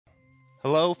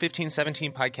Hello,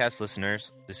 1517 Podcast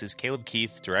listeners. This is Caleb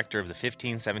Keith, director of the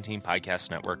 1517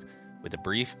 Podcast Network, with a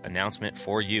brief announcement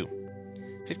for you.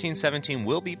 1517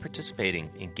 will be participating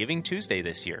in Giving Tuesday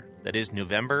this year, that is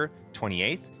November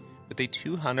 28th, with a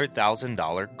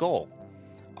 $200,000 goal.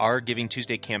 Our Giving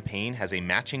Tuesday campaign has a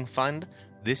matching fund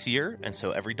this year, and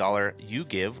so every dollar you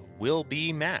give will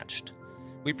be matched.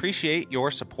 We appreciate your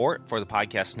support for the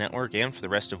podcast network and for the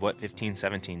rest of what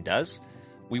 1517 does.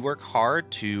 We work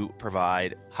hard to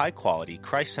provide high-quality,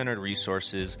 Christ-centered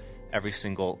resources every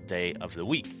single day of the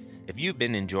week. If you've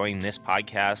been enjoying this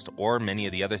podcast or many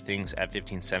of the other things at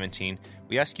 1517,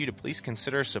 we ask you to please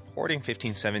consider supporting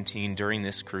 1517 during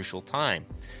this crucial time.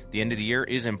 The end of the year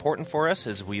is important for us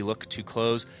as we look to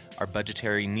close our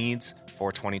budgetary needs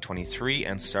for 2023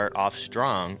 and start off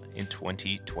strong in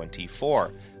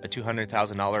 2024. A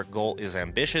 $200,000 goal is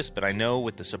ambitious, but I know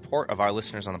with the support of our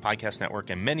listeners on the podcast network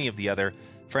and many of the other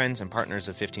friends and partners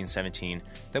of 1517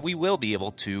 that we will be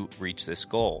able to reach this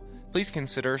goal. Please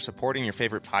consider supporting your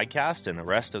favorite podcast and the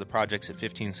rest of the projects at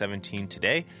 1517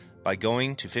 today by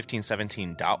going to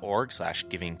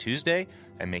 1517.org/Giving Tuesday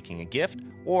and making a gift,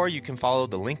 or you can follow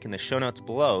the link in the show notes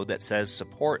below that says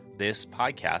support this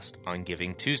podcast on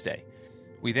Giving Tuesday.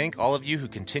 We thank all of you who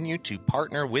continue to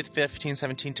partner with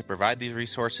 1517 to provide these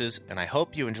resources, and I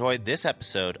hope you enjoyed this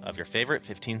episode of your favorite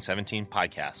 1517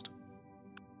 podcast.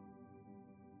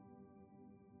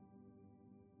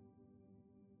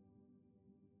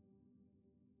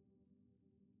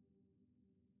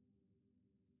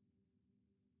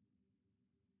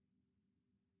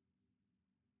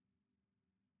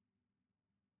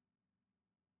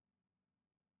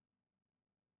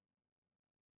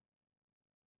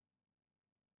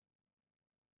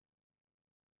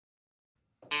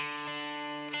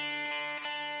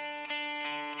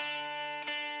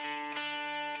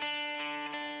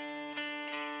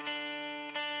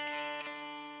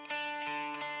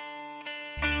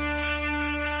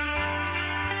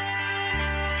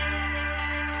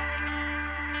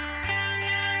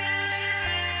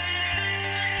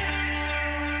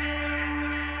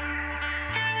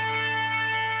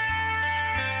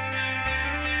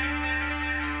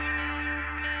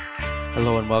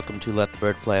 Hello and welcome to Let the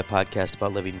Bird Fly, a podcast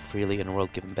about living freely in a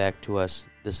world given back to us.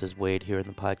 This is Wade here in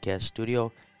the podcast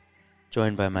studio,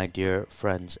 joined by my dear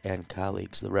friends and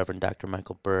colleagues, the Reverend Dr.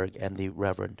 Michael Berg and the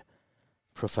Reverend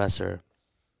Professor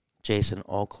Jason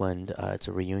Oakland. It's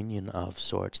a reunion of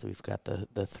sorts that we've got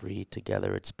the three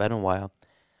together. It's been a while.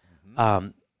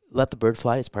 Let the Bird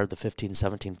Fly is part of the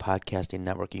 1517 Podcasting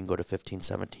Network. You can go to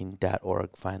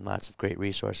 1517.org, find lots of great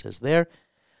resources there.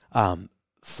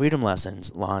 Freedom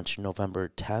Lessons launched November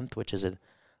 10th, which is a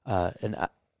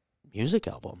music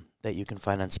album that you can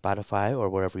find on Spotify or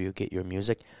wherever you get your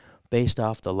music, based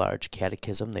off the large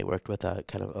catechism. They worked with a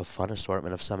kind of a fun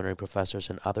assortment of seminary professors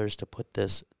and others to put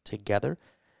this together.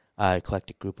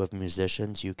 Eclectic group of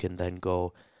musicians. You can then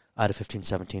go to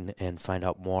 1517 and find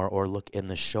out more or look in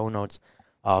the show notes.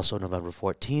 Also, November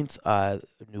 14th, a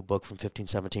new book from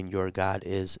 1517, Your God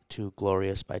is Too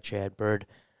Glorious by Chad Bird.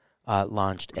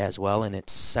 Launched as well in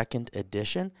its second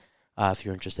edition. If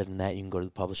you're interested in that, you can go to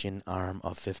the publishing arm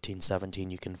of 1517.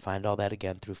 You can find all that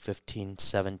again through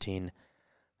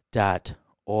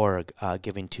 1517.org.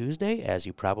 Giving Tuesday, as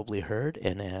you probably heard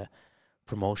in a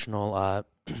promotional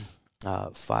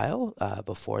file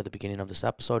before the beginning of this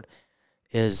episode,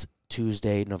 is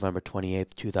Tuesday, November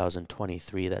 28th,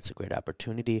 2023. That's a great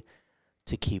opportunity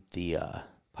to keep the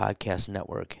podcast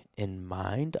network in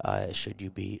mind should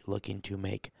you be looking to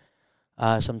make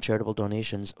some charitable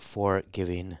donations for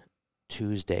Giving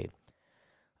Tuesday.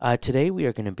 Today we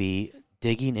are going to be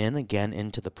digging in again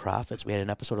into the prophets. We had an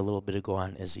episode a little bit ago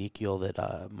on Ezekiel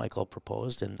that Michael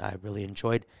proposed and I really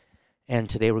enjoyed. And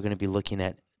today we're going to be looking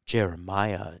at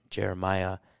Jeremiah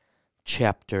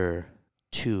chapter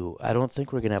 2. I don't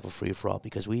think we're going to have a free-for-all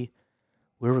because we're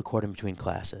recording between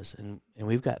classes and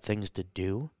we've got things to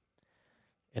do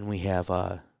and we have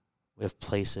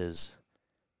places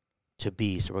to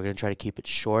be. So we're going to try to keep it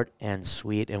short and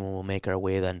sweet, and we'll make our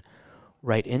way then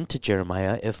right into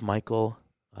Jeremiah. If Michael,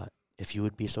 if you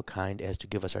would be so kind as to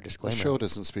give us our disclaimer. The show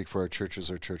doesn't speak for our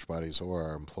churches or church bodies or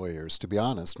our employers. To be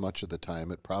honest, much of the time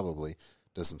it probably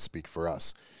doesn't speak for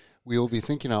us. We will be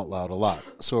thinking out loud a lot,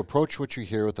 so approach what you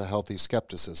hear with a healthy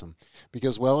skepticism,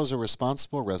 because well, as a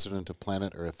responsible resident of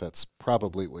planet Earth, that's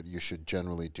probably what you should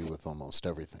generally do with almost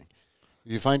everything.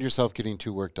 If you find yourself getting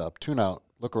too worked up, tune out,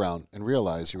 look around, and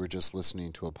realize you were just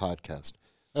listening to a podcast.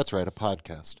 That's right, a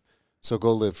podcast. So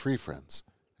go live free, friends,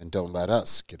 and don't let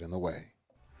us get in the way.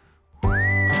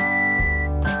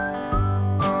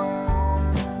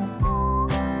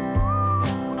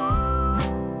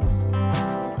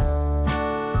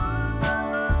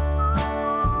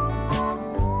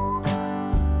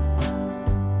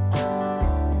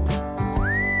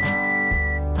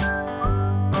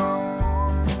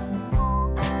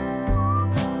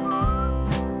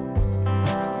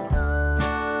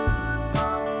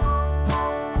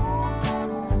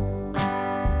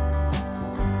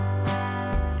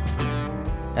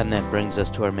 And that brings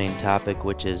us to our main topic,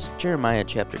 which is Jeremiah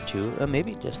chapter 2,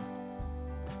 maybe just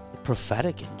the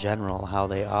prophetic in general, how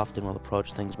they often will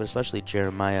approach things, but especially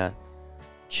Jeremiah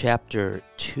chapter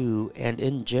 2. And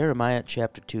in Jeremiah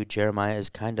chapter 2, Jeremiah is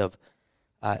kind of,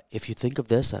 if you think of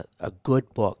this, a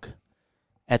good book.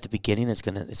 At the beginning, it's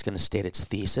gonna state its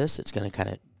thesis. It's going to kind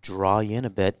of draw you in a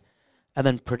bit. And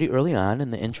then pretty early on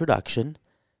in the introduction,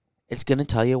 it's going to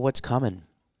tell you what's coming,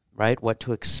 right? What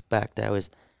to expect. I always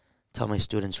tell my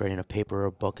students writing a paper or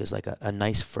a book is like a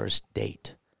nice first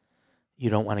date. You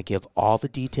don't want to give all the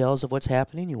details of what's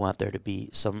happening. You want there to be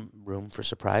some room for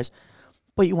surprise.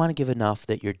 But you want to give enough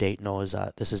that your date knows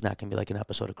this is not going to be like an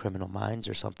episode of Criminal Minds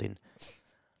or something,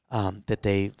 that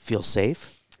they feel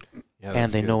safe. Yeah,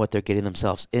 and they know what they're getting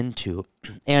themselves into.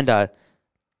 And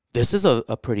this is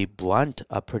a pretty blunt,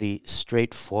 a pretty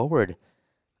straightforward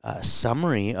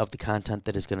summary of the content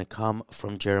that is going to come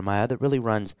from Jeremiah that really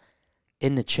runs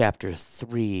into chapter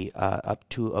 3 up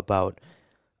to about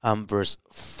verse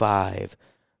 5.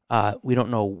 We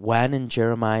don't know when in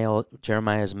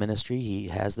Jeremiah's ministry he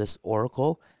has this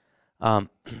oracle that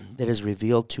is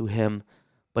revealed to him,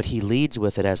 but he leads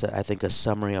with it as, I think, a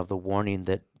summary of the warning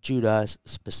that Judah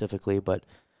specifically, but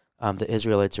the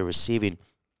Israelites are receiving.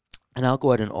 And I'll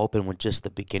go ahead and open with just the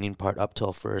beginning part up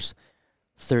till verse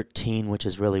 13, which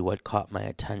is really what caught my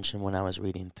attention when I was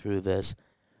reading through this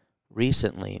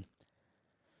recently.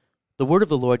 The word of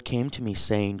the Lord came to me,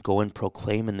 saying, Go and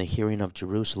proclaim in the hearing of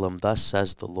Jerusalem, Thus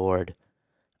says the Lord,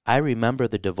 I remember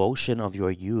the devotion of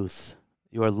your youth,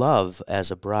 your love as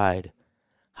a bride,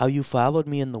 how you followed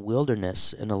me in the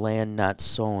wilderness, in a land not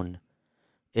sown.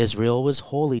 Israel was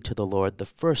holy to the Lord, the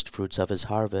firstfruits of his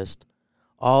harvest.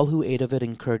 All who ate of it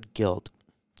incurred guilt.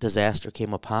 Disaster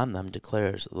came upon them,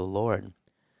 declares the Lord.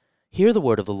 Hear the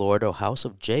word of the Lord, O house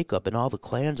of Jacob, and all the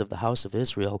clans of the house of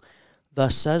Israel.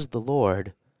 Thus says the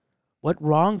Lord, What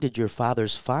wrong did your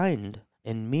fathers find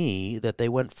in me, that they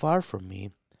went far from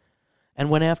me, and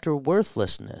went after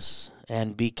worthlessness,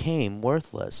 and became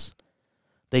worthless?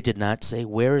 They did not say,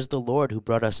 Where is the Lord who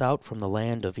brought us out from the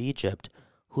land of Egypt,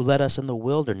 who led us in the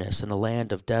wilderness, in a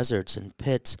land of deserts and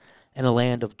pits, in a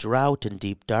land of drought and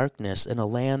deep darkness, in a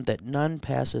land that none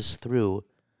passes through,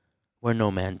 where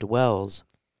no man dwells?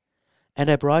 And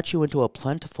I brought you into a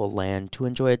plentiful land to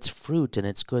enjoy its fruit and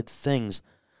its good things.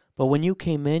 But when you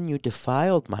came in, you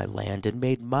defiled my land and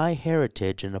made my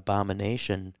heritage an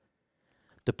abomination.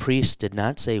 The priests did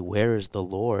not say, Where is the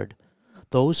Lord?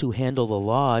 Those who handle the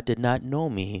law did not know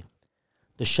me.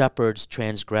 The shepherds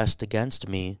transgressed against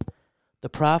me. The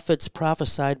prophets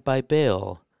prophesied by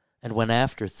Baal, and went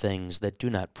after things that do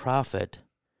not profit.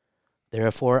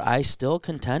 Therefore I still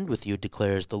contend with you,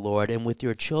 declares the Lord, and with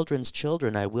your children's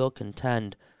children I will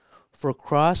contend. For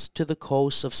cross to the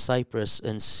coasts of Cyprus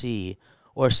and see,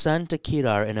 or send to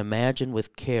Kedar and imagine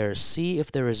with care, see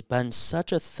if there has been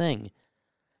such a thing.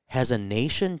 Has a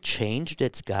nation changed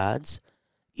its gods,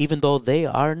 even though they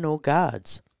are no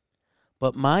gods?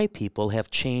 But my people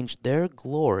have changed their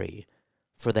glory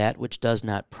for that which does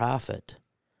not profit.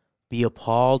 Be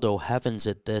appalled, O heavens,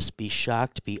 at this. Be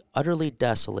shocked, be utterly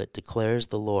desolate, declares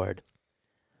the Lord.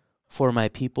 For my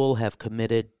people have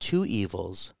committed two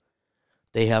evils.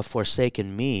 They have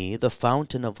forsaken me, the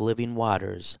fountain of living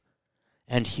waters,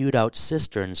 and hewed out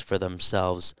cisterns for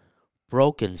themselves,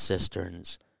 broken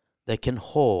cisterns that can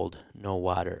hold no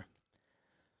water.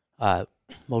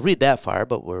 We'll read that far,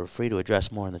 but we're free to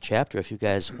address more in the chapter if you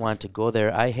guys want to go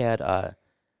there. I had a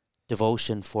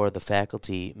devotion for the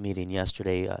faculty meeting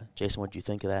yesterday. Jason, what did you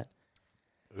think of that?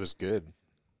 It was good.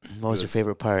 What was your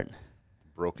favorite part?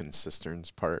 Broken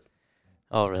cisterns part.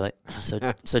 Oh, really?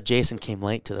 So Jason came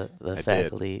late to the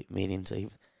faculty meeting, so he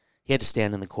had to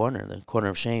stand in the corner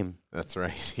of shame. That's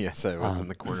right. Yes, I was in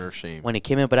the corner of shame. When he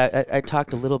came in, but I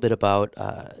talked a little bit about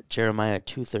Jeremiah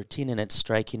 2:13, and it's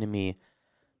striking to me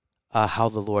how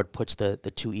the Lord puts the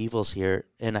two evils here.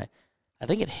 And I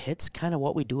think it hits kind of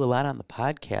what we do a lot on the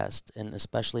podcast, and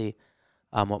especially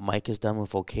what Mike has done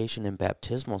with vocation and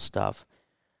baptismal stuff.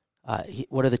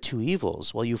 What are the two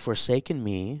evils? Well, you've forsaken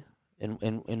me,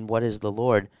 and what is the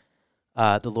Lord?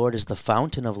 The Lord is the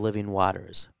fountain of living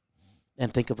waters.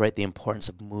 And think of, the importance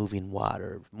of moving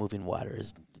water. Moving water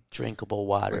is drinkable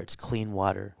water. It's clean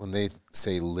water. When they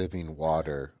say living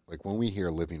water, like when we hear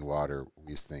living water,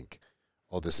 we think,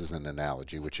 oh, this is an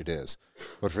analogy, which it is.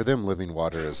 But for them, living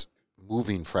water is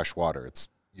moving fresh water.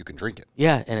 You can drink it.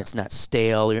 Yeah, and it's not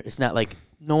stale. It's not like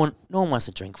no one wants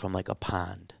to drink from like a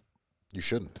pond. You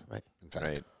shouldn't. Right. In fact.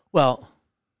 Right. Well,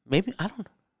 maybe, I don't.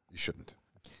 You shouldn't.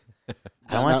 I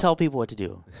don't want to tell people what to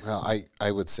do. Well,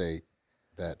 I would say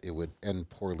that it would end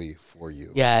poorly for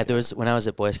you. Yeah, there was when I was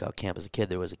at Boy Scout camp as a kid.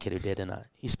 There was a kid who did, and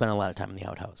he spent a lot of time in the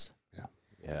outhouse.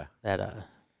 Yeah. That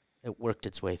it worked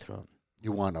its way through him.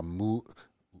 You want to move.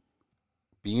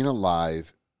 Being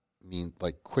alive means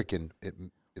like quicken.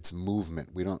 It's movement.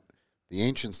 We don't. The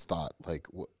ancients thought like,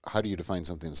 how do you define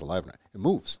something that's alive? It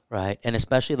moves. Right, and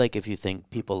especially like if you think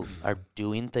people are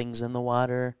doing things in the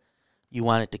water, you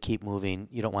want it to keep moving.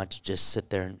 You don't want it to just sit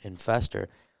there and fester.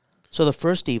 So the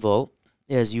first evil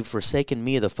is you've forsaken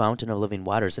me, the fountain of living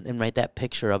waters. And right, that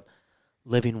picture of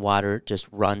living water just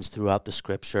runs throughout the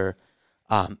scripture.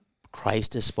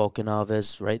 Christ is spoken of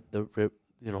as, right, the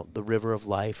river of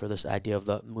life, or this idea of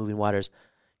the moving waters.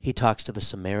 He talks to the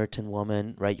Samaritan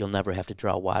woman, right? You'll never have to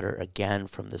draw water again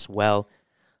from this well.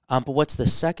 But what's the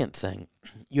second thing?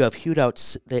 You have hewed out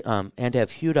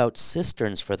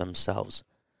cisterns for themselves,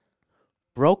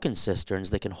 broken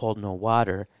cisterns that can hold no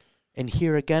water. And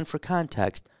here again, for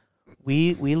context,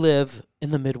 we live in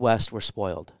the Midwest. We're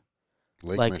spoiled.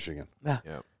 Lake Michigan. Yeah.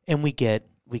 Yep. And we get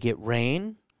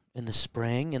rain in the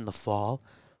spring, in the fall.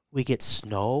 We get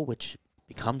snow, which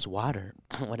becomes water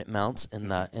when it melts in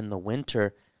the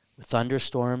winter.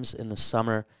 Thunderstorms in the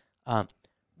summer.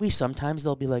 We sometimes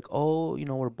they'll be like, oh,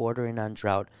 we're bordering on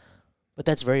drought, but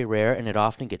that's very rare, and it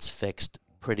often gets fixed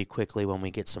pretty quickly when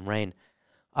we get some rain.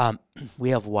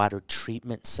 We have water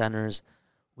treatment centers.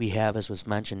 We have, as was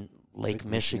mentioned, Lake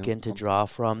Michigan to draw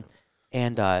from,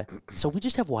 and so we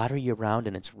just have water year round,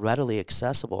 and it's readily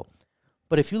accessible.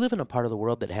 But if you live in a part of the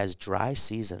world that has dry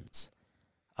seasons,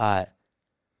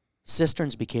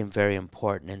 cisterns became very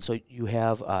important. And so you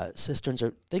have cisterns,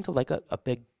 or think of like a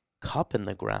big cup in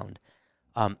the ground.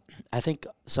 I think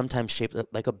sometimes shaped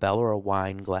like a bell or a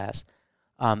wine glass.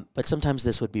 But sometimes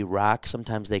this would be rock.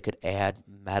 Sometimes they could add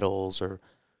metals or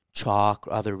chalk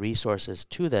or other resources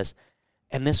to this.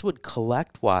 And this would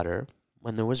collect water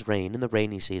when there was rain in the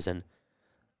rainy season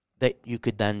that you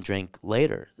could then drink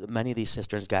later. Many of these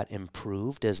cisterns got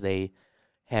improved as they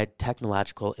had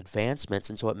technological advancements,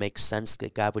 and so it makes sense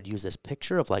that God would use this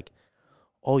picture of like,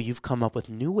 oh, you've come up with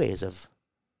new ways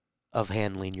of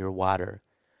handling your water.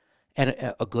 And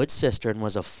a good cistern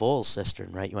was a full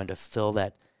cistern, right? You had to fill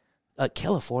that.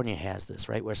 California has this,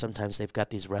 right, where sometimes they've got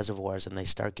these reservoirs and they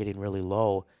start getting really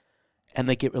low, and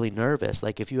they get really nervous.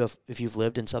 Like if you've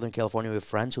lived in Southern California, we have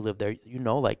friends who live there.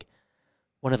 Like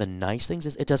one of the nice things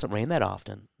is it doesn't rain that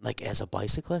often. Like as a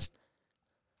bicyclist,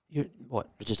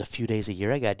 just a few days a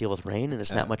year I got to deal with rain, and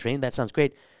it's not much rain. That sounds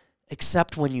great,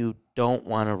 except when you don't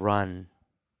want to run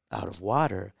out of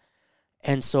water.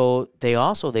 And so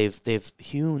they've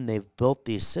built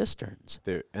these cisterns,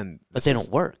 but they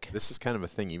don't work. This is kind of a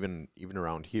thing even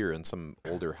around here in some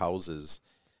older houses,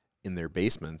 in their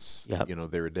basements. Yep.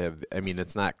 They would have. I mean,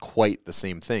 it's not quite the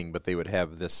same thing, but they would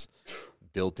have this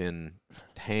built-in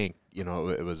tank.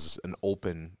 It was an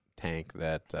open tank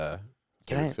that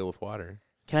would fill with water.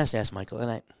 Can I just ask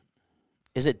Michael,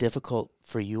 is it difficult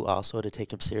for you also to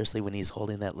take him seriously when he's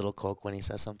holding that little Coke when he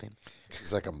says something?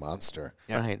 He's like a monster.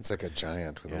 Yeah. Right. It's like a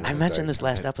giant. With I mentioned this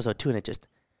last episode too,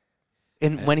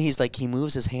 and when he's like, he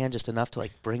moves his hand just enough to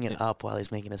like bring it up while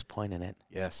he's making his point in it.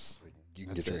 Yes. You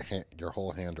can get your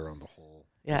whole hand around the whole.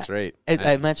 Yeah. That's right.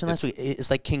 I mentioned last week,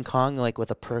 it's like King Kong, like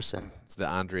with a person. It's the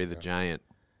Andre the Giant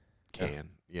can.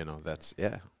 That's,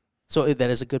 yeah. So that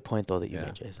is a good point, though, that you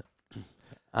made, Jason.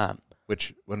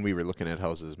 Which, when we were looking at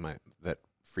houses, that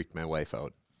freaked my wife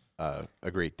out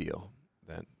a great deal.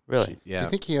 Really? Yeah. Do you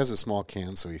think he has a small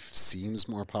can so he seems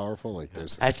more powerful? Like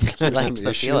I think he likes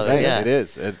the feel of it. Yeah, it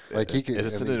is. He could.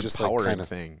 It's an empowering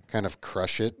thing. Kind of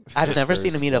crush it. I've never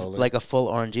seen him eat a full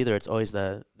orange either. It's always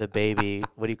the baby.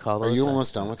 What do you call those? Are you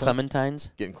almost done with clementines?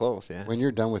 Getting close. Yeah. When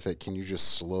you're done with it, can you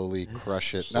just slowly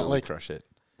crush it? Not like crush it.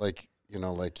 Like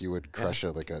like you would crush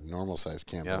it like a normal size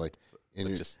can, but like.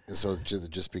 So it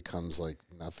just becomes like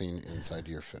nothing inside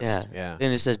your fist. Yeah.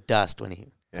 And it says dust when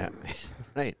he. Yeah.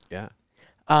 Right. Yeah.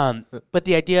 But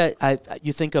the idea,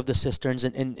 you think of the cisterns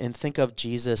and think of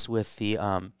Jesus with the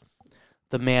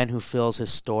man who fills his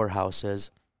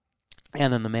storehouses,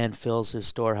 and then the man fills his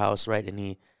storehouse, right? And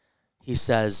he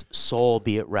says, "Soul,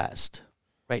 be at rest,"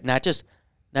 right? Not just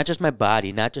my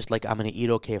body, not just like I'm going to eat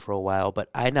okay for a while, but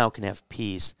I now can have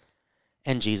peace.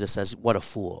 And Jesus says, "What a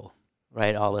fool."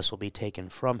 Right, all this will be taken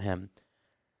from him,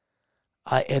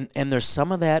 and there's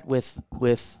some of that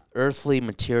with earthly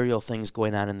material things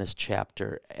going on in this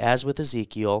chapter. As with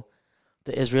Ezekiel,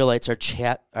 the Israelites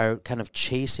are kind of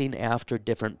chasing after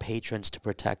different patrons to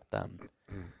protect them.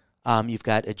 You've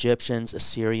got Egyptians,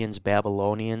 Assyrians,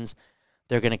 Babylonians.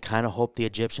 They're going to kind of hope the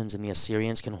Egyptians and the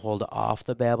Assyrians can hold off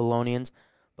the Babylonians,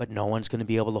 but no one's going to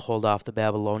be able to hold off the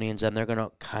Babylonians, and they're going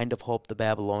to kind of hope the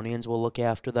Babylonians will look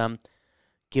after them.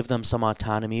 give them some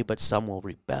autonomy, but some will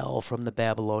rebel from the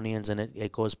Babylonians, and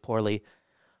it goes poorly.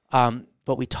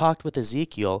 But we talked with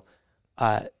Ezekiel.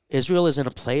 Israel is in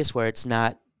a place where it's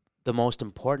not the most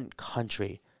important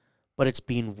country, but it's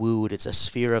being wooed. It's a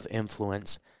sphere of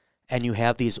influence. And you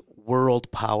have these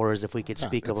world powers, if we could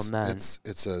speak of them then.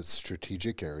 It's a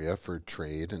strategic area for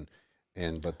trade,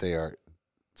 but they are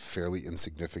fairly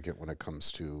insignificant when it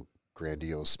comes to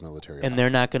grandiose military. And they're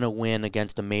not going to win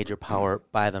against a major power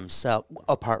by themselves,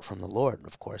 apart from the Lord,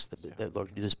 of course. The Lord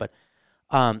can do this.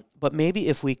 But maybe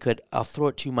if we could, I'll throw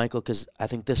it to you, Michael, because I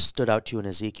think this stood out to you in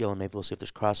Ezekiel, and maybe we'll see if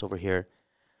there's crossover here.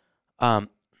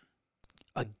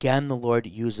 Again, the Lord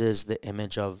uses the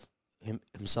image of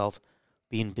himself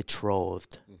being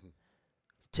betrothed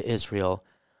to Israel,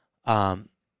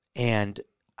 and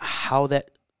how that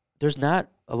there's not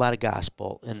a lot of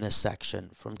gospel in this section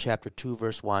from chapter 2,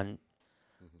 verse 1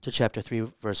 to chapter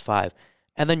 3, verse 5.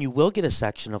 And then you will get a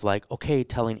section of like, okay,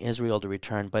 telling Israel to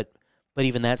return, but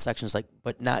even that section is like,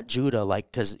 but not Judah, like,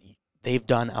 because they've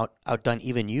outdone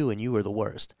even you, and you were the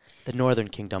worst, the northern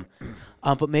kingdom.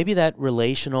 But maybe that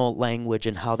relational language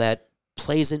and how that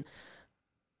plays in.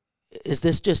 Is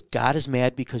this just God is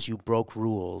mad because you broke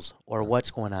rules, or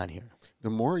what's going on here? The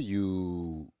more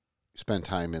you spend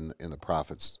time in the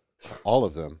prophets, all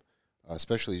of them,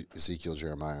 especially Ezekiel,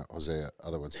 Jeremiah, Hosea,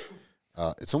 other ones,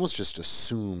 it's almost just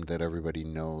assumed that everybody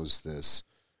knows this.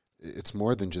 It's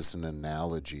more than just an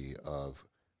analogy of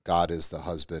God is the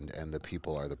husband and the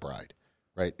people are the bride,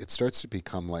 right? It starts to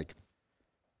become like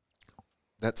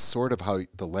that's sort of how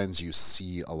the lens you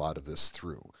see a lot of this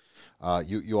through.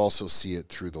 You also see it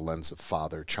through the lens of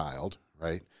father-child,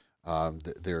 right?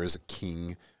 There is a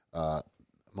king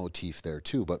motif there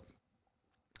too, but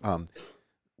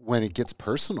when it gets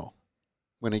personal,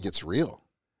 when it gets real,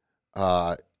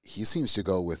 he seems to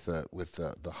go with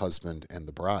the husband and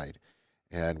the bride.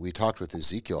 And we talked with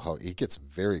Ezekiel how he gets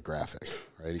very graphic,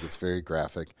 right? He gets very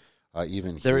graphic.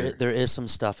 Even there here, there is some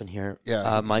stuff in here,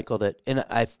 yeah, Michael. That and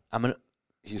I'm gonna.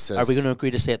 He says, "Are we going to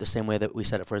agree to say it the same way that we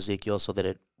said it for Ezekiel, so that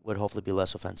it would hopefully be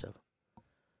less offensive?"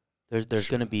 There's Sure.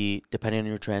 going to be, depending on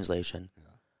your translation,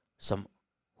 some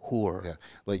whore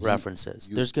references.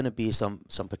 There's going to be some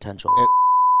potential.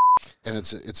 And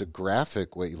it's a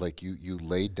graphic way, like you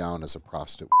laid down as a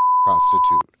prostitute.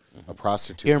 A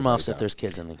prostitute. Earmuffs if there's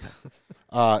kids in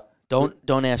the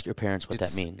Don't ask your parents what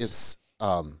that means. It's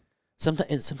sometimes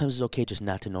it's okay just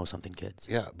not to know something, kids.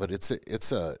 Yeah, but it's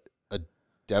a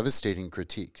devastating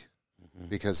critique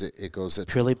because it goes at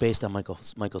purely based on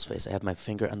Michael's face. I have my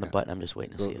finger on the button. I'm just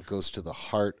waiting to see it goes to the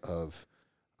heart of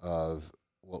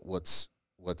what's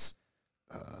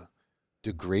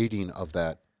degrading of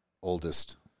that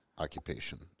oldest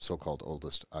occupation, so-called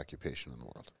oldest occupation in the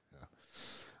world.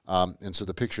 And so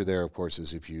the picture there, of course,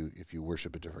 is if you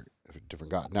worship a different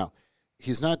God. Now,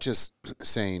 he's not just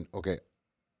saying, okay,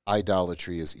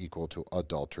 idolatry is equal to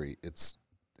adultery. It's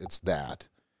that.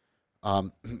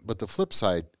 But the flip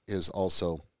side is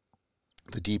also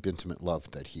the deep, intimate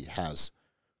love that he has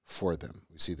for them.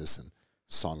 We see this in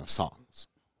Song of Songs.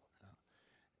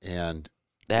 And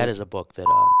that is a book that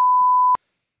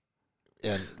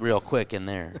and real quick in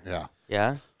there. Yeah.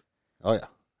 Yeah? Oh, yeah.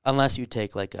 Unless you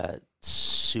take like a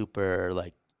super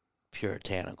like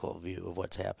puritanical view of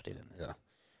what's happening in there. Yeah.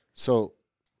 So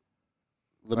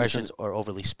or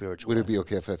overly spiritual. Would it be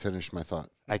okay if I finished my thought?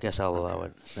 I guess I'll allow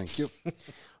it. Thank you.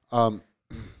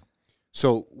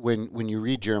 So when you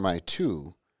read Jeremiah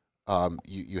 2,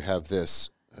 you have this.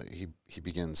 He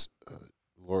begins.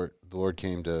 The Lord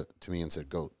came to me and said,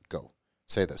 "Go,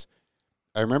 say this.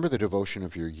 I remember the devotion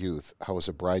of your youth. How as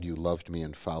a bride you loved me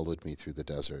and followed me through the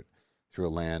desert, through a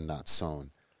land not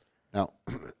sown." Now,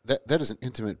 that is an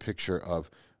intimate picture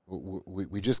of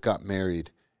we just got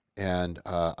married, and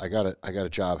I got a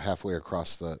job halfway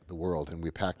across the world, and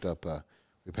we packed up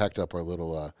our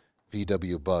little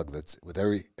VW Bug that's with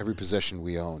every possession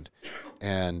we owned,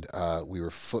 and we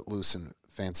were footloose and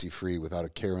fancy free without a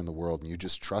care in the world, and you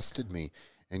just trusted me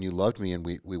and you loved me, and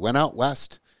we went out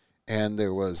west, and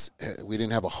we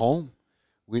didn't have a home,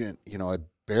 we didn't, I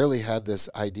barely had this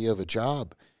idea of a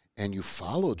job. And you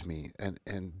followed me,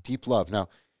 and deep love. Now,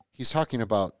 he's talking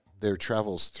about their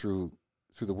travels through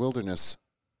the wilderness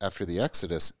after the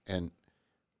Exodus, and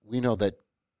we know that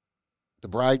the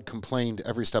bride complained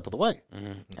every step of the way.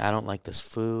 I don't like this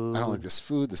food. I don't like this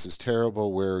food. This is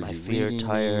terrible. Where are you leading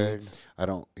tired. me? I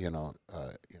don't,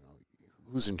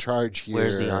 who's in charge here?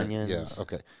 Where's the onions? Yeah,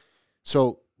 okay.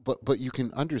 So, but you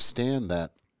can understand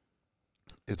that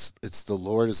it's the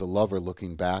Lord as a lover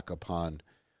looking back upon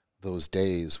those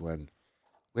days when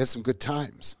we had some good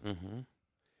times,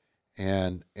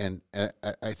 and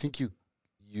I think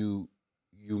you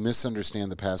you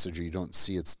misunderstand the passage, or you don't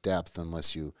see its depth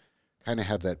unless you kind of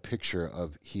have that picture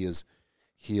of he is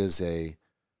a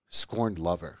scorned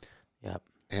lover. Yep.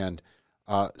 And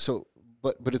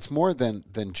but it's more than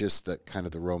just the kind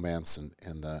of the romance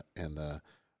and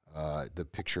the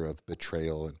picture of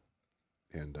betrayal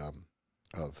and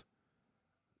of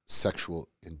sexual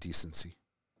indecency.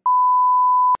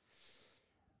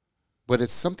 But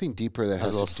it's something deeper that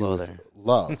has to do with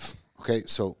love. Okay,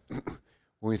 so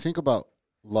when we think about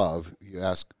love, you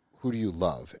ask, who do you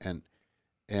love? And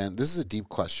this is a deep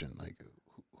question. Like,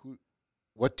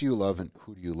 what do you love and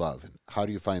who do you love? And how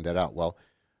do you find that out? Well,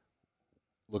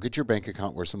 look at your bank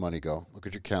account, where's the money go? Look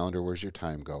at your calendar, where's your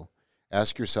time go?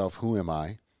 Ask yourself, who am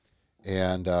I?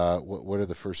 And what are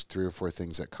the first 3 or 4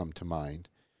 things that come to mind?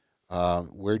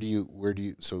 Where do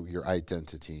you so your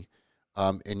identity,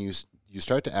 and you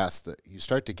start to ask you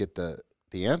start to get the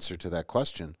answer to that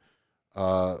question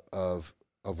of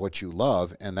what you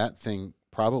love, and that thing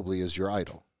probably is your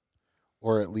idol,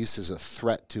 or at least is a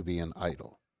threat to be an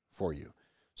idol for you.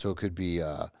 So it could be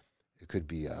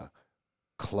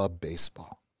club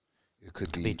baseball, it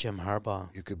could be Jim Harbaugh,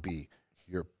 it could be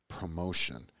your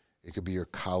promotion, it could be your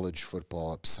college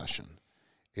football obsession,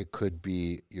 it could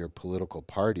be your political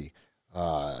party.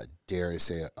 Dare I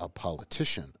say a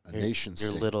politician, nation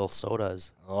state. Your little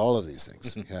sodas. All of these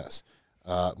things, yes.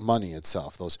 Money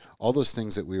itself, all those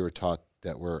things that we were taught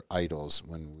that were idols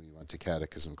when we went to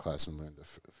catechism class and learned the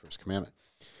first commandment.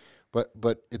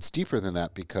 But it's deeper than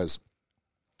that, because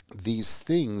these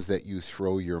things that you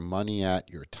throw your money at,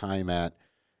 your time at,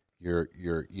 your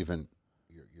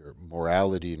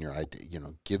morality and your idea,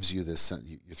 gives you this.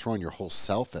 You're throwing your whole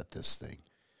self at this thing.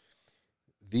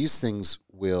 These things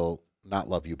will not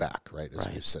love you back, right? As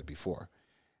we've said before.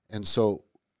 And so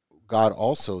God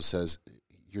also says,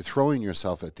 you're throwing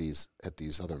yourself at these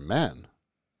other men.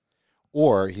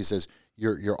 Or he says,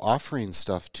 you're offering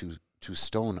stuff to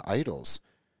stone idols,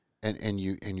 and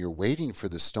you're waiting for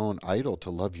the stone idol to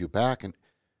love you back, and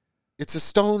it's a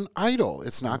stone idol.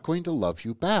 It's not going to love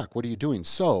you back. What are you doing?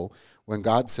 So when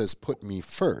God says, put me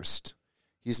first,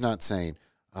 he's not saying,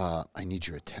 I need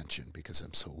your attention because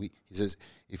I'm so weak. He says,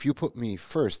 if you put me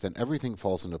first, then everything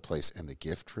falls into place, and the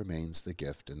gift remains the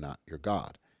gift and not your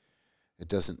God. It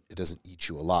doesn't eat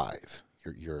you alive.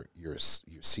 You're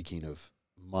seeking of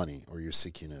money, or you're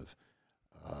seeking of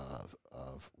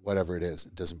whatever it is.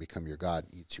 It doesn't become your God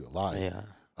and eats you alive. Yeah.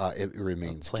 It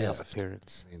remains a playoff gift.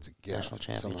 appearance. It remains a gift. National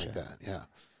Something like championship. that.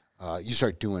 Yeah. You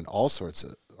start doing all sorts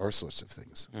of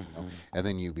things, and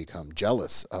then you become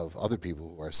jealous of other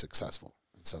people who are successful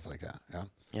and stuff like that. Yeah.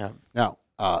 Yeah. Now,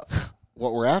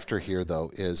 what we're after here,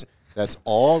 though, is that's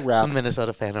all wrapped. A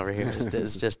Minnesota fan over here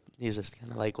he's just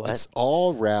kind of like, what? It's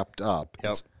all wrapped up.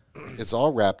 Yep. It's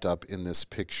all wrapped up in this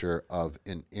picture of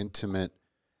an intimate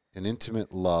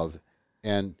love,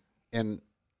 and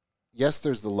yes,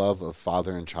 there's the love of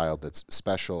father and child that's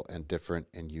special and different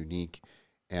and unique,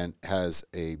 and has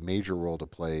a major role to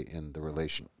play in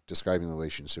describing the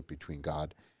relationship between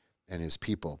God and his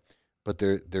people. But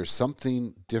there's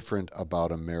something different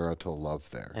about a marital love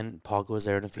there. And Paul goes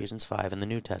there in Ephesians 5 in the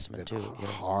New Testament too.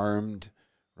 Harmed,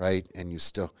 right? And you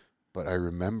still, but I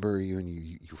remember you, and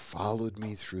you followed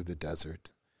me through the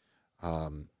desert.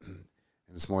 And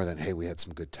it's more than, hey, we had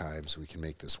some good times, we can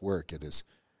make this work. It is,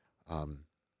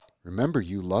 remember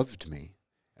you loved me,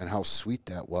 and how sweet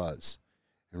that was.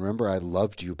 And remember I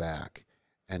loved you back.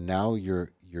 And now you're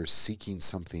seeking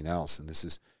something else, and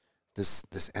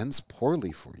this ends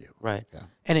poorly for you. Right. Yeah.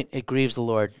 And it grieves the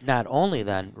Lord not only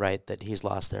then, right, that he's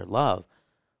lost their love,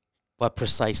 but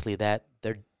precisely that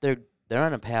they're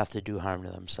on a path to do harm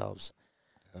to themselves.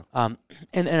 Yeah.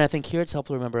 And I think here it's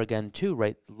helpful to remember again too,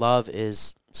 right? Love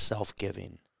is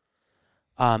self-giving.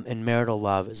 And marital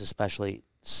love is especially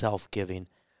self-giving.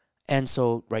 And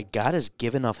so, right, God has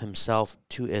given of himself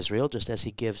to Israel just as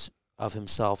he gives of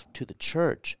himself to the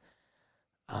church.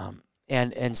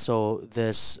 And so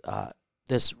this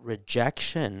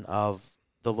rejection of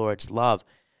the Lord's love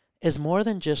is more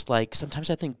than just like, sometimes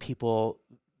I think people,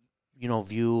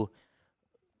 view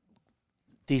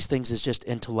these things as just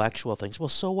intellectual things. Well,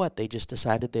 so what? They just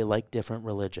decided they like different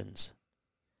religions.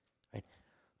 Right?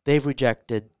 They've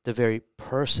rejected the very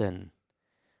person,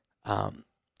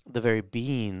 the very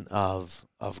being of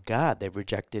God. They've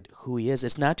rejected who he is.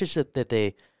 It's not just that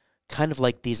they kind of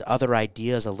like these other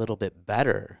ideas a little bit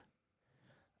better.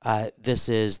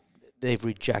 They've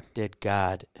rejected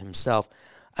God himself.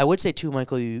 I would say too,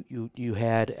 Michael, you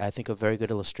had, I think, a very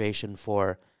good illustration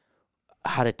for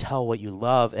how to tell what you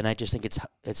love, and I just think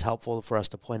it's helpful for us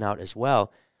to point out as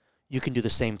well. You can do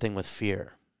the same thing with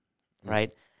fear,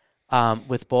 right?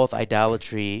 with both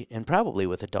idolatry and probably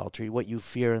with adultery, what you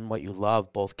fear and what you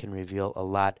love both can reveal a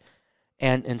lot.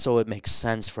 And so it makes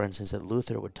sense, for instance, that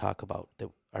Luther would talk about that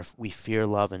we fear,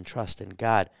 love, and trust in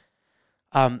God.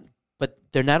 But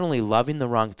they're not only loving the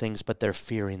wrong things, but they're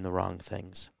fearing the wrong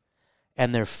things.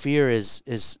 And their fear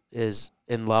is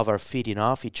in love are feeding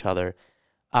off each other.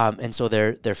 And so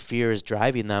their fear is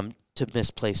driving them to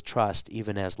misplace trust,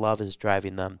 even as love is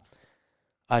driving them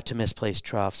to misplace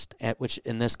trust, which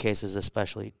in this case is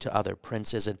especially to other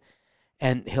princes.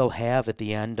 And he'll have at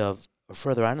the end of, or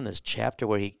further on in this chapter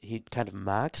where he kind of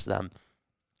mocks them,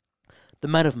 the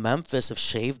men of Memphis have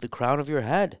shaved the crown of your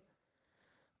head.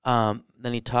 Then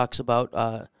he talks about,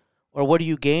 or what do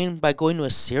you gain by going to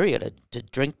Assyria to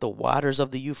drink the waters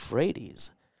of the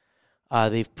Euphrates?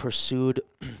 They've pursued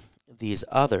these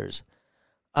others.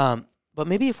 But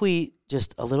maybe if we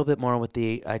just a little bit more with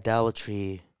the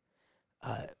idolatry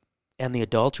and the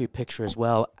adultery picture as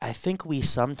well, I think we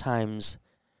sometimes...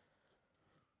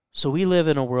 So we live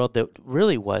in a world that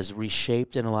really was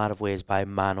reshaped in a lot of ways by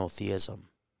monotheism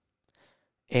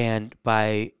and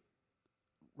by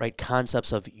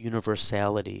concepts of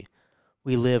universality.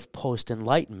 We live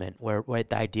post-Enlightenment where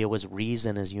the idea was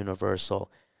reason is universal.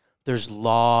 There's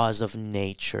laws of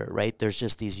nature, right? There's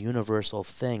just these universal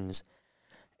things.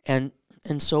 And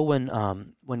so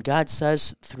when God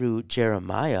says through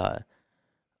Jeremiah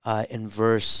in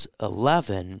verse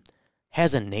 11,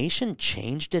 has a nation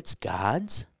changed its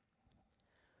gods?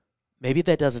 Maybe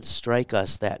that doesn't strike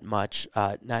us that much,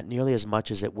 not nearly as much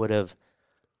as it would have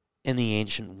in the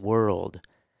ancient world.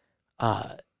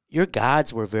 Your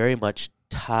gods were very much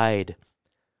tied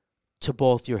to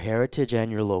both your heritage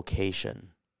and your location.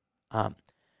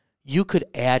 You could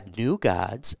add new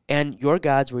gods, and your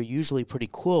gods were usually pretty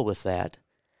cool with that.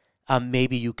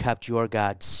 Maybe you kept your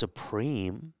gods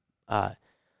supreme,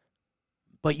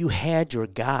 but you had your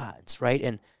gods,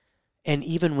 right? And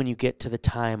even when you get to the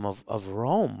time of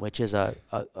Rome, which is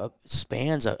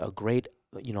spans a great,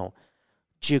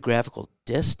 geographical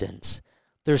distance,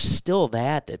 there's still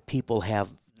that people have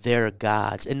their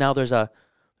gods. And now there's a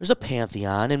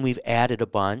pantheon, and we've added a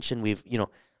bunch, and we've,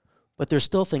 but there's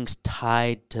still things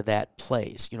tied to that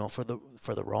place. For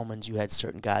the Romans, you had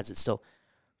certain gods that still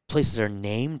places are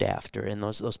named after, and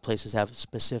those places have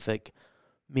specific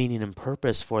meaning and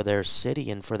purpose for their city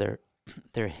and for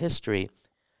their history.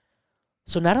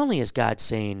 So not only is God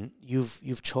saying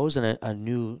you've chosen a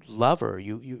new lover,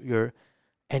 you're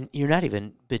not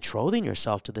even betrothing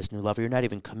yourself to this new lover, you're not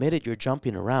even committed, you're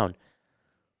jumping around,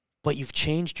 but you've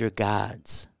changed your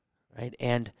gods, right?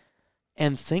 And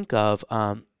think of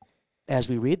as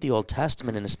we read the Old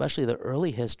Testament and especially the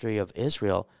early history of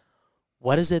Israel,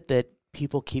 what is it that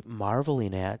people keep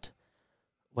marveling at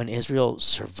when Israel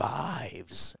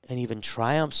survives and even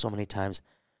triumphs so many times?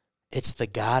 It's the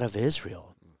God of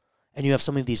Israel. And you have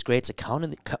some of these great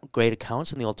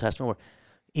accounts in the Old Testament where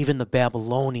even the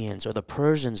Babylonians or the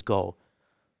Persians go,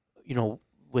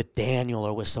 with Daniel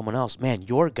or with someone else, man,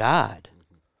 your God.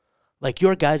 Like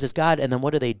your guys is God. And then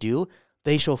what do?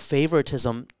 They show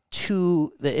favoritism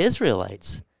to the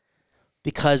Israelites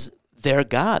because they're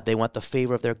God. They want the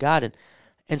favor of their God.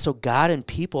 And so God and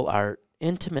people are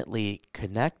intimately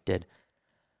connected.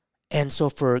 And so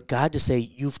for God to say,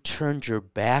 you've turned your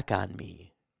back on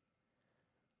me,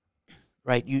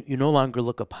 right? You no longer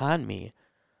look upon me.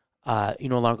 You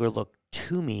no longer look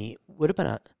to me. Would have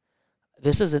been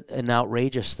this is an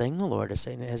outrageous thing the Lord is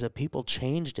saying. Has a people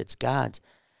changed its gods?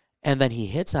 And then he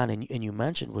hits on, and you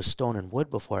mentioned was stone and wood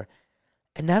before.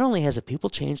 And not only has a people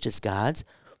changed its gods,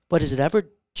 but has it ever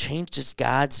changed its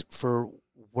gods for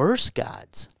worse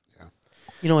gods?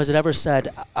 Yeah. Has it ever said,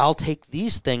 I'll take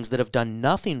these things that have done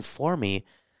nothing for me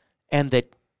and that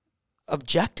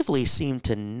objectively seem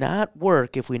to not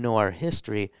work if we know our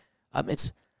history?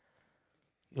 It's,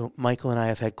 Michael and I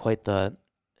have had quite the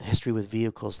history with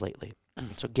vehicles lately.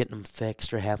 So getting them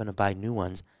fixed or having to buy new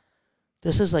ones.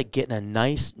 This is like getting a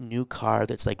nice new car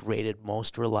that's like rated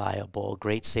most reliable,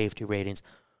 great safety ratings,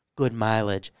 good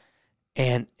mileage,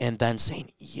 and then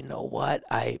saying, you know what,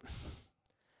 I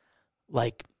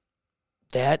like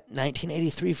that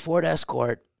 1983 Ford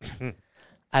Escort.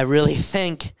 I really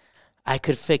think I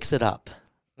could fix it up,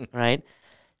 right?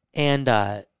 And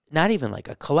not even like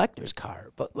a collector's car,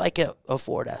 but like a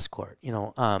Ford Escort,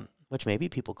 which maybe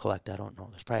people collect. I don't know.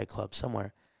 There's probably a club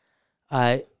somewhere.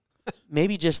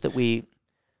 Maybe just that we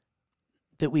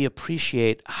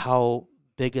appreciate how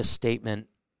big a statement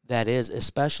that is,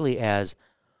 especially as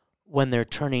when they're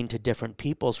turning to different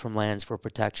peoples from lands for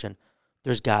protection,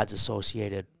 there's gods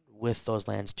associated with those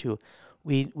lands too.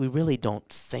 We really don't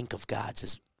think of gods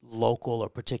as local or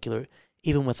particular.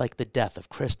 even with like the death of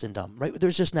Christendom, right?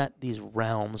 There's just not these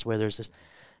realms where there's this,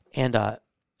 and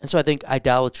so I think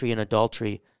idolatry and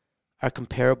adultery are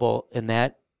comparable in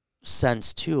that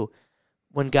sense too.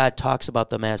 When God talks about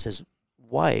them as his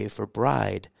wife or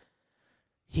bride,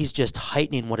 he's just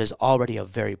heightening what is already a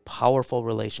very powerful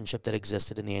relationship that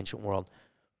existed in the ancient world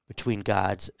between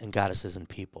gods and goddesses and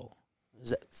people.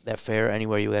 Is that fair?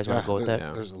 Anywhere you guys want to go with that?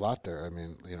 Yeah. There's a lot there. I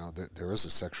mean, there is a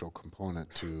sexual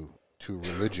component to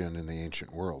religion in the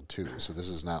ancient world too. So this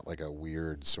is not like a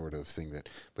weird sort of thing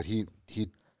but he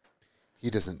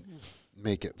doesn't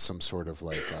make it some sort of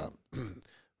like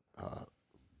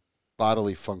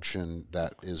bodily function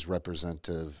that is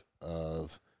representative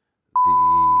of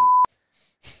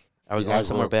Are we going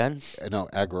somewhere bad? No,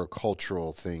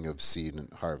 agricultural thing of seed and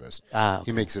harvest.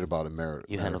 He makes it about a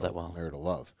marital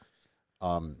love.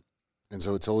 And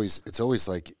so it's always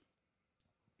like,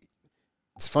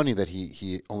 it's funny that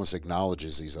he almost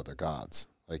acknowledges these other gods.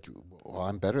 Like, well,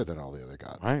 I'm better than all the other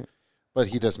gods. Right. But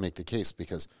he does make the case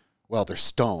because, well, they're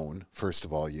stone, first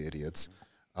of all, you idiots.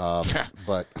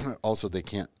 But also they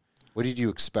can't, what did you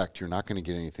expect? You're not going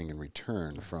to get anything in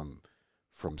return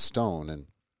from stone, and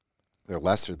they're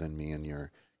lesser than me, and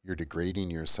you're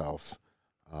degrading yourself,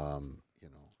 in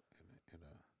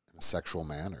a sexual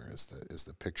manner is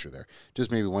the picture there.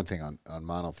 Just maybe one thing on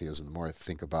monotheism, the more I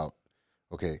think about,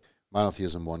 okay,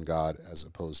 monotheism, one God, as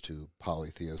opposed to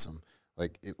polytheism,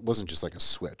 like it wasn't just like a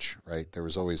switch, right? There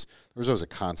was always a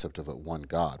concept of a one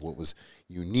God. What was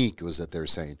unique was that they're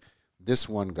saying this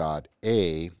one God,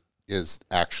 A, is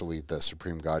actually the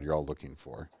supreme God you're all looking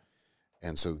for.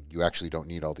 And so you actually don't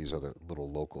need all these other little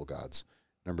local gods.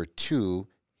 Number 2,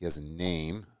 he has a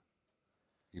name.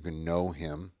 You can know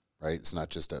him, right? It's not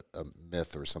just a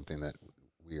myth or something that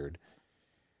weird.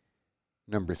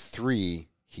 Number 3,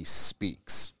 he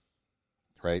speaks,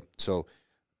 right? So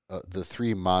the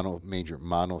 3 major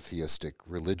monotheistic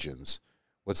religions,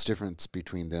 what's the difference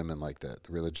between them and like the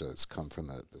religion that's come from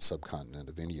the subcontinent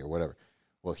of India or whatever?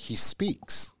 Well, he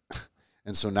speaks.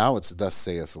 And so now it's thus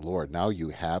saith the Lord. Now you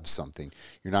have something.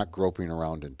 You're not groping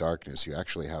around in darkness. You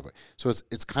actually have it. So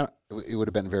it's kind of, it would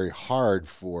have been very hard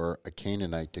for a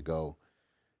Canaanite to go,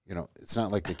 it's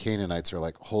not like the Canaanites are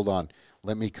like, hold on,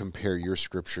 let me compare your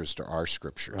scriptures to our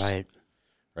scriptures.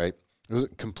 Right? It was a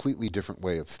completely different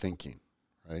way of thinking,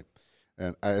 right?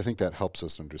 And I think that helps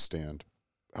us understand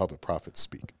how the prophets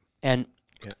speak. And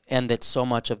that so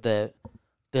much of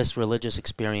this religious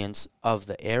experience of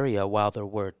the area, while there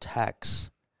were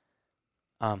texts,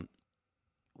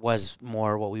 was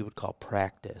more what we would call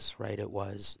practice, right? It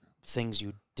was things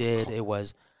you did. It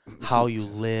was how you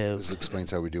lived. This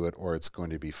explains how we do it, or it's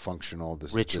going to be functional,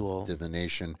 this ritual,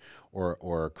 divination,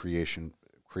 or creation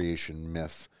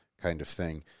myth kind of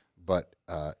thing. But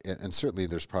and certainly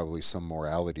there's probably some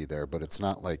morality there, but it's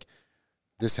not like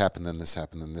this happened, then this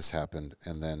happened, then this happened,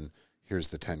 and then here's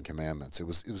the 10 Commandments. It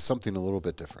was something a little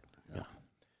bit different. Yeah.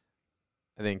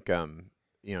 I think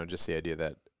just the idea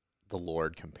that the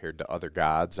Lord compared to other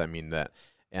gods, I mean that,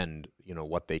 and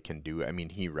what they can do. I mean,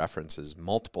 he references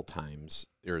multiple times,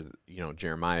 or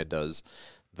Jeremiah does,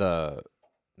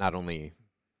 not only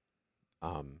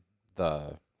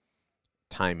the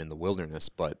time in the wilderness,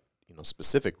 but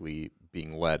specifically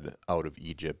being led out of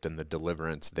Egypt and the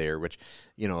deliverance there, which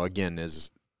again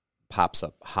pops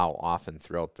up how often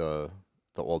throughout the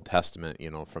Old Testament,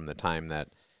 from the time that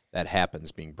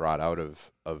happens, being brought out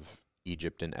of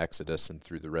Egypt in Exodus and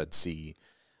through the Red Sea.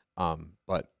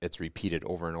 But it's repeated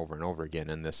over and over and over again.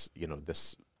 And this,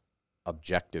 this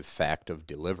objective fact of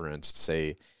deliverance to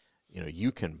say,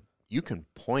 you can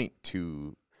point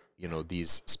to,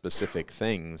 these specific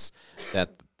things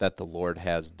that the Lord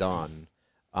has done,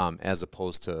 as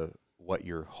opposed to what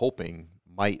you're hoping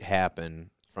might happen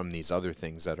from these other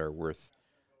things that are worth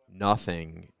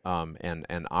nothing,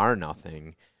 and are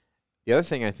nothing. The other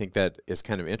thing I think that is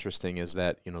kind of interesting is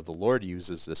that the Lord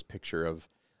uses this picture of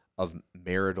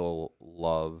marital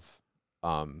love,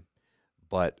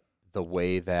 but the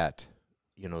way that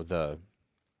the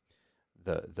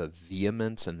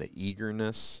vehemence and the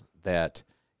eagerness that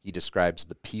he describes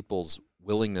the people's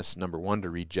willingness, number one,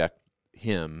 to reject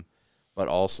him, but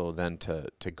also then to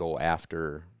go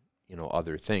after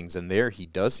other things. And there he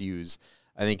does use,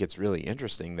 I think it's really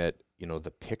interesting that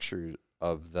the picture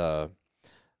of the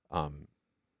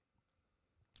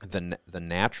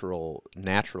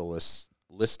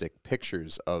naturalistic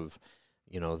pictures of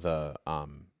the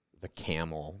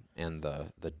camel and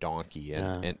the donkey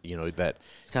and that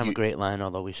it's kind of a great line,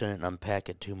 although we shouldn't unpack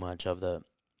it too much. Of the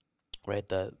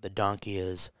donkey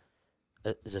is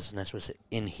this a nice way to say,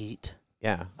 in heat?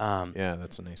 Yeah.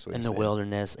 That's a nice way in to say the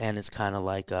wilderness, and it's kind of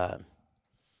like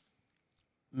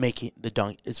making the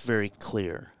dunk. It's very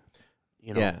clear,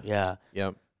 you know. Yeah.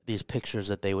 Yep. These pictures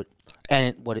that they would,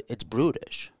 and it's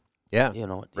brutish. Yeah. You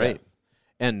know. Right.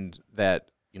 Yeah. And that,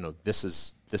 this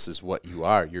is what you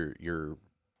are. You're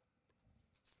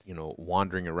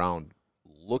wandering around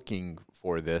looking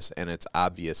for this, and it's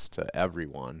obvious to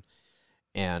everyone.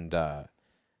 And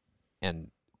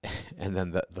and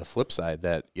then the flip side,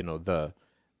 that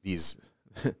these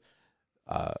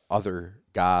other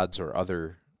gods or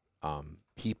other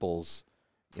peoples,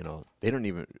 they don't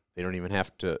even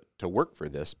have to work for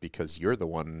this, because you're the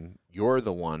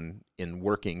one in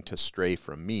working to stray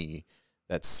from me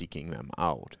that's seeking them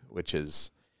out, which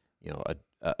is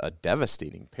a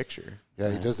devastating picture.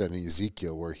 Yeah, he does that in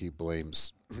Ezekiel, where he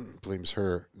blames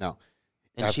her. Now,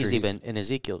 and she's even in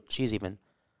Ezekiel. She's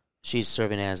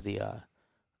serving as the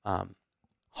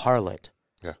harlot.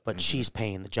 Yeah, but she's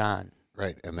paying the John.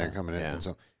 Right, and they're coming in,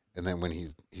 and then when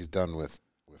he's done with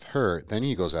her, then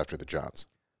he goes after the Johns.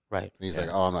 Right, and he's like,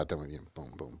 "Oh, I'm not done with you."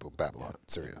 Boom, boom, boom. Babylon,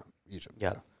 Syria, Egypt.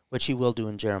 Yeah, which he will do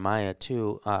in Jeremiah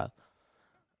too,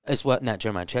 as well. Not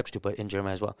Jeremiah chapter 2, but in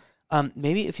Jeremiah as well.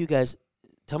 Maybe if you guys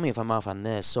tell me if I'm off on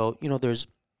this. So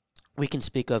we can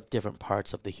speak of different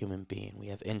parts of the human being. We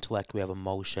have intellect, we have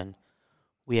emotion,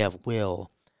 we have will.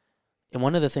 And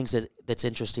one of the things that's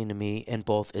interesting to me in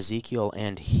both Ezekiel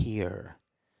and here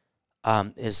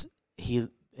is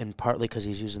and partly because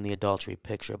he's using the adultery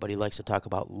picture, but he likes to talk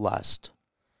about lust,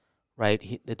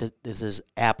 right? This is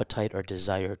appetite or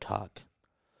desire talk.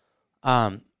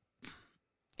 So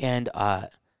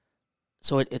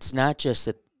it's not just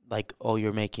that, like, oh,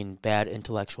 you're making bad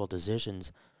intellectual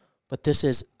decisions, but this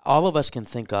is, all of us can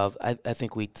think of, I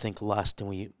think we think lust, and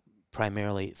we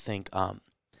primarily think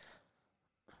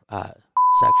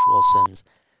sexual sins,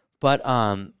 but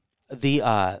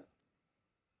the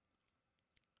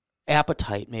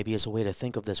appetite maybe is a way to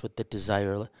think of this, with the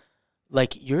desire.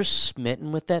 Like, you're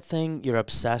smitten with that thing, you're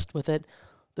obsessed with it.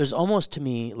 There's almost, to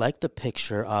me, like the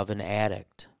picture of an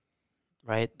addict,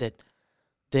 right?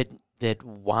 That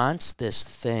wants this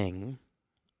thing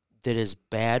that is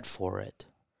bad for it,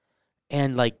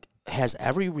 and like has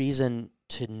every reason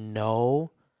to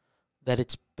know that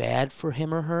it's bad for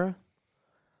him or her,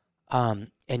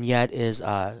 and yet is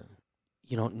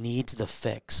needs the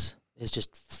fix, is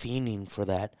just fiending for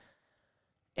that.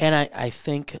 And I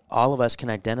think all of us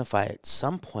can identify at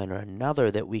some point or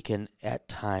another that we can at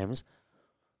times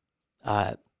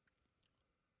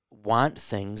want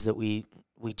things that we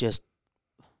just,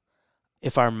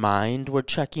 if our mind were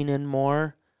checking in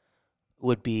more, they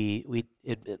would be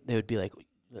like,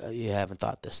 you haven't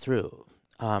thought this through.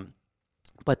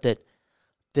 But that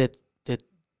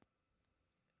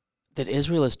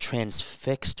Israel is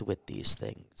transfixed with these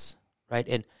things,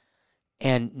 right?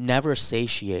 And never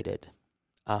satiated.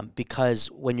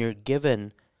 Because when you're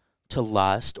given to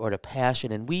lust or to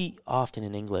passion, and we often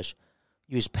in English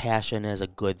use passion as a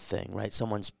good thing, right?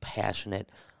 Someone's passionate.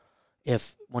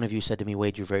 If one of you said to me,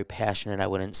 Wade, you're very passionate, I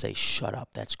wouldn't say, shut up,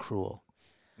 that's cruel.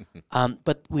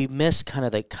 But we miss kind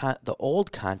of the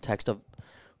old context of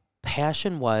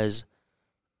passion was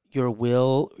your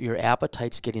will, your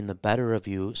appetites getting the better of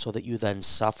you, so that you then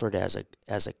suffered as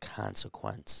a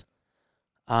consequence.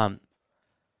 And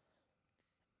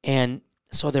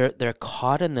so they're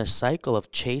caught in this cycle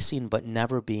of chasing but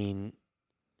never being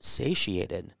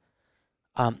satiated.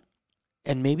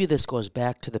 And maybe this goes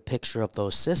back to the picture of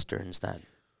those cisterns then.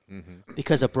 Mm-hmm.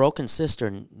 Because a broken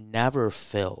cistern never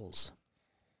fills,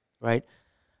 right?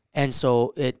 And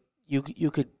so you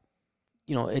could,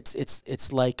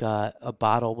 it's like a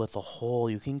bottle with a hole.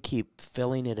 You can keep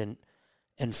filling it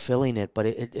and filling it, but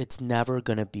it's never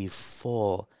going to be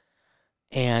full.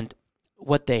 And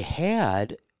what they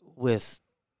had with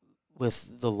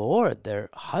the Lord, their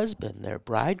husband, their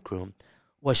bridegroom,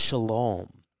 was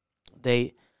shalom.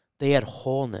 They had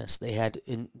wholeness. They had,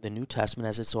 in the New Testament,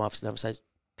 as it's so often emphasized,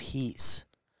 peace.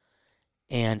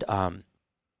 And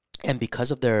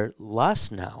because of their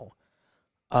lust now,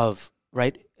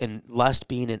 and lust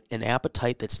being an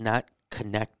appetite that's not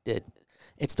connected,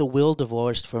 it's the will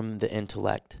divorced from the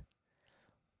intellect,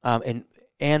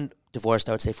 and divorced,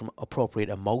 I would say, from appropriate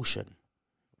emotion.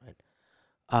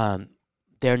 Right?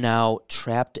 They're now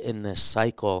trapped in this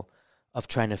cycle of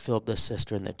trying to fill the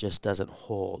cistern that just doesn't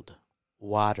hold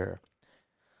water.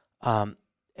 And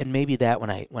maybe that, when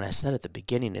I said at the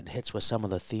beginning, it hits with some of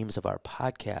the themes of our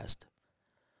podcast,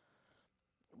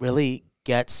 really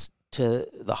gets to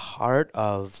the heart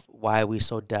of why we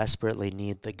so desperately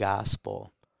need the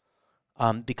gospel.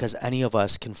 Because any of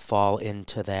us can fall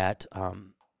into that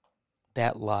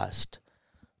lust,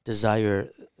 desire,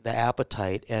 the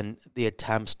appetite, and the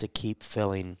attempts to keep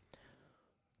filling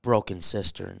broken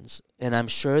cisterns. And I'm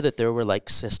sure that there were like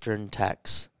cistern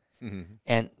techs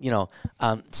and,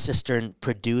 cistern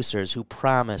producers who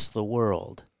promised the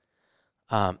world.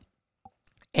 And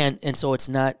so it's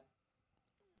not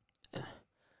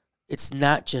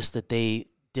just that they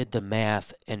did the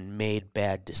math and made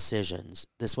bad decisions.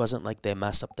 This wasn't like they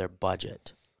messed up their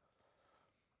budget.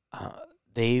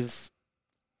 They've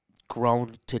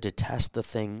grown to detest the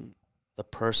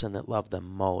person that loved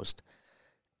them most,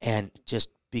 and just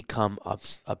become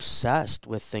obsessed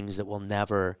with things that will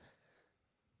never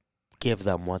give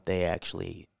them what they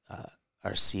actually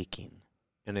are seeking.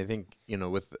 And I think,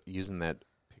 with using that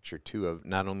picture too of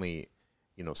not only,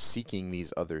 seeking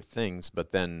these other things,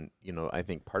 but then, I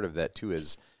think part of that too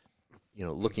is,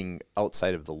 looking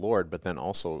outside of the Lord, but then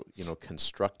also,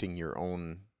 constructing your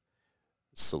own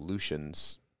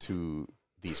solutions to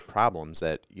these problems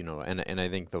that, and I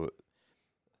think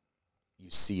you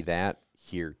see that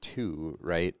here too,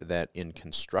 right? That in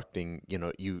constructing,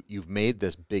 you've made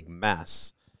this big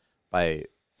mess by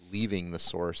leaving the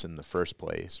source in the first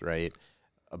place, right?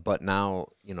 But now,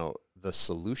 the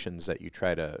solutions that you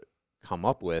try to come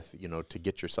up with, to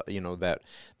get yourself,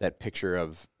 that picture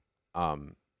of,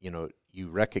 you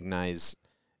recognize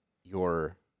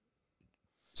your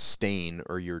stain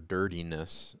or your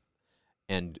dirtiness,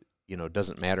 and, it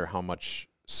doesn't matter how much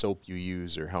soap you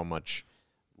use or how much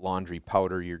laundry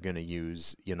powder you're going to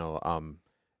use,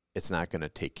 it's not going to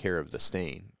take care of the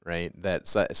stain, right?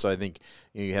 So I think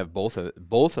you have both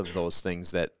of those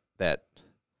things that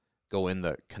go in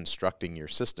the constructing your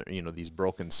cistern, these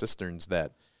broken cisterns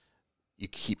that you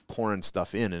keep pouring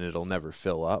stuff in and it'll never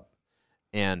fill up.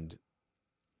 And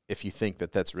if you think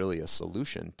that that's really a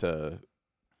solution to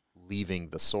leaving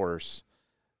the source,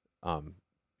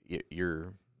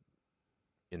 you're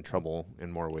in trouble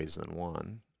in more ways than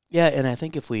one. Yeah, and I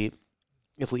think if we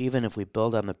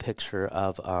build on the picture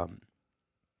of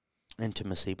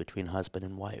intimacy between husband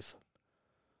and wife,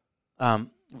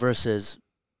 versus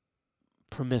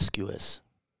promiscuous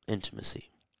intimacy,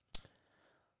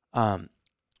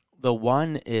 the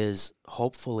one is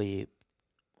hopefully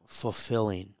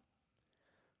fulfilling,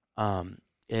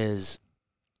 is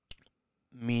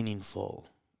meaningful,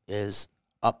 is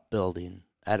upbuilding,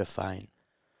 edifying,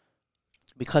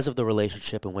 because of the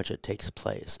relationship in which it takes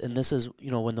place. And this is,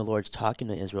 when the Lord's talking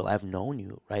to Israel, I've known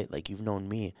you, right? Like you've known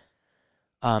me.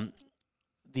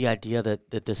 The idea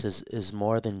that this is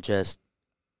more than just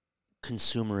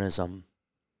consumerism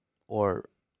or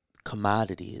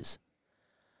commodities.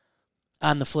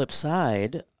 On the flip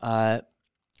side,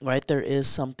 right, there is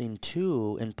something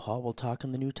too, and Paul will talk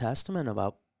in the New Testament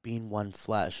about being one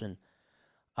flesh, and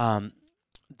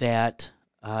that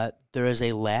there is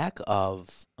a lack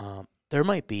of, there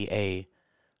might be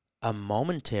a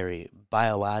momentary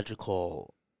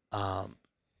biological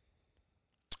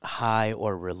high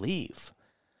or relief,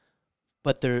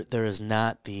 but there is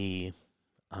not the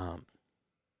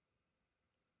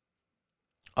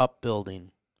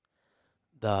upbuilding,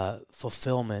 the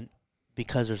fulfillment,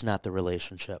 because there's not the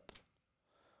relationship.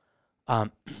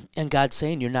 And God's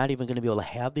saying you're not even going to be able to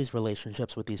have these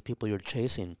relationships with these people you're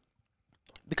chasing,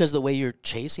 because the way you're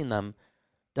chasing them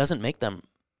doesn't make them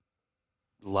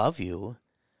love you.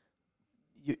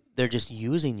 They're just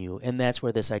using you, and that's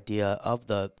where this idea of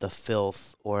the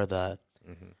filth or the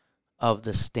of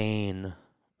the stain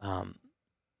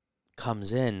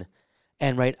comes in.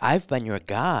 And right, I've been your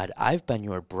God, I've been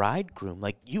your bridegroom.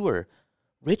 Like, you were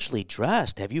richly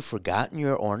dressed. Have you forgotten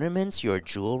your ornaments, your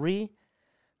jewelry?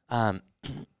 To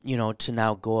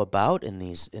now go about in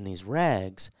these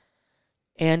rags,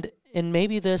 and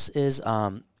maybe this is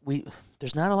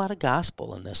there's not a lot of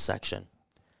gospel in this section,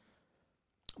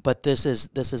 but this is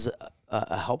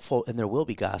a helpful, and there will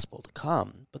be gospel to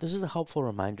come. But this is a helpful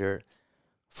reminder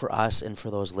for us and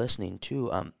for those listening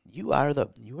too. You are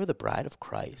the bride of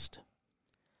Christ.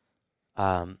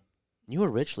 You are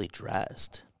richly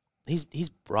dressed. He's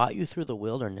brought you through the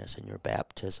wilderness in your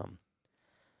baptism.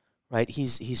 Right?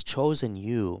 He's chosen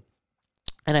you.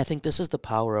 And I think this is the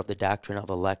power of the doctrine of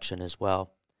election as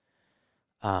well.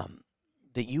 That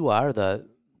you are the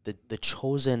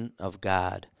chosen of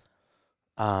God.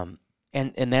 And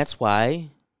that's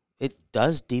why it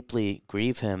does deeply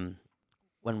grieve him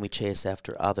when we chase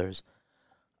after others.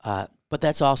 But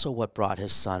that's also what brought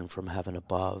his Son from heaven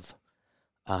above,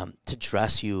 to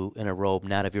dress you in a robe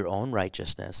not of your own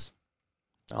righteousness.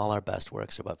 All our best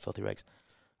works are but filthy rags.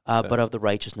 But of the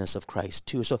righteousness of Christ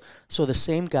too. So the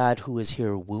same God who is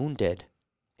here wounded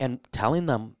and telling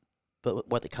them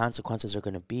what the consequences are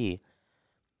going to be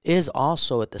is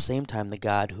also at the same time the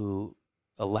God who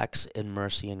elects in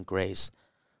mercy and grace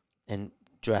and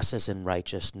dresses in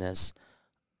righteousness,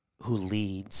 who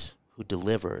leads, who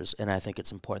delivers, and I think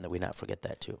it's important that we not forget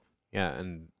that too. Yeah,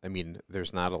 and I mean,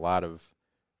 there's not a lot of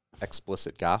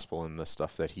explicit gospel in the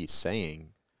stuff that he's saying,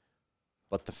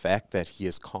 but the fact that he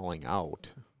is calling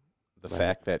out, the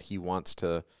fact that he wants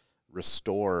to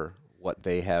restore what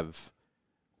they have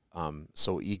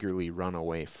so eagerly run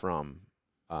away from,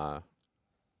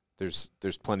 there's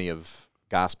plenty of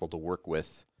gospel to work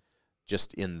with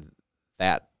just in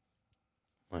that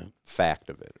fact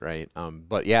of it, right?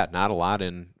 But yeah, not a lot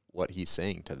in what he's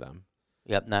saying to them.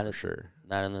 Yep, not for sure.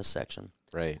 Not in this section.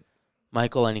 Right.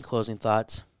 Michael, any closing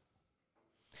thoughts?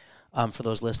 For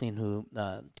those listening who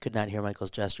could not hear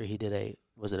Michael's gesture, he did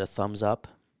was it a thumbs up?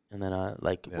 And then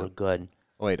we're good.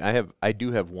 Oh, wait, I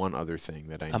do have one other thing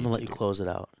that I'm going to let you close it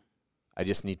out. I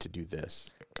just need to do this.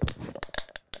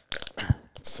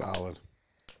 Solid.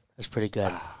 That's pretty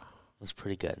good. That's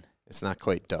pretty good. It's not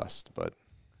quite dust, but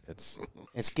it's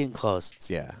getting close.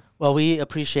 Yeah. Well, we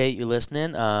appreciate you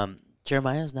listening.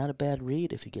 Jeremiah is not a bad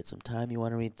read if you get some time you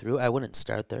want to read through. I wouldn't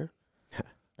start there.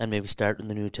 And maybe start in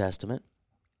the New Testament.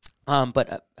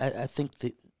 But I think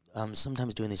that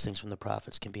sometimes doing these things from the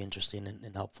prophets can be interesting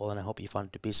and helpful, and I hope you found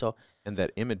it to be so. And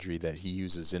that imagery that he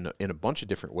uses in a bunch of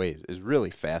different ways is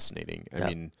really fascinating. I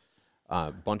mean,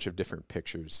 a bunch of different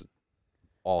pictures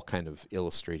all kind of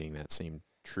illustrating that same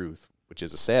truth, which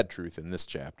is a sad truth in this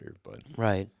chapter. But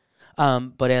right.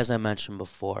 But as I mentioned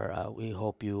before, we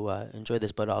hope you enjoy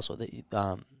this, but also that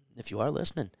if you are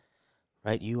listening,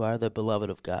 right, you are the beloved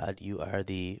of God. You are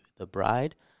the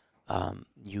bride.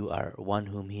 You are one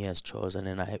whom he has chosen,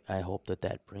 and I hope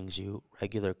that brings you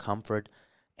regular comfort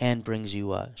and brings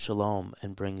you shalom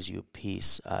and brings you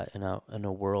peace in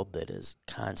a world that is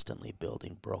constantly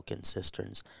building broken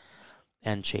cisterns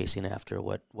and chasing after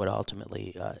what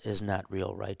ultimately is not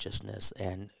real righteousness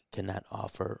and cannot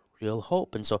offer real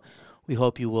hope. And so we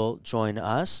hope you will join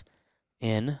us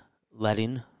in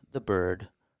letting the bird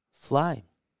fly.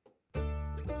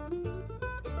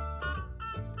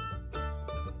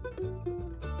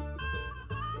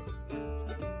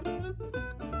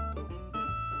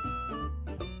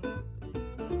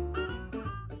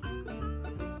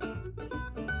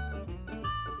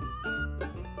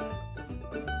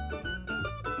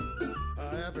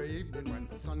 Every evening when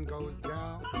the sun goes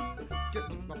down, get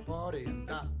with my party and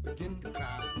I begin to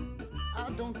clown. I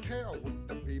don't care what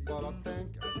the people are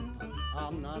thinking.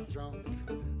 I'm not drunk,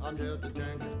 I'm just a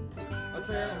drinking. I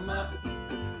set 'em up,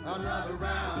 another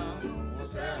round. I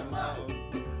set 'em up,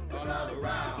 another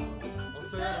round.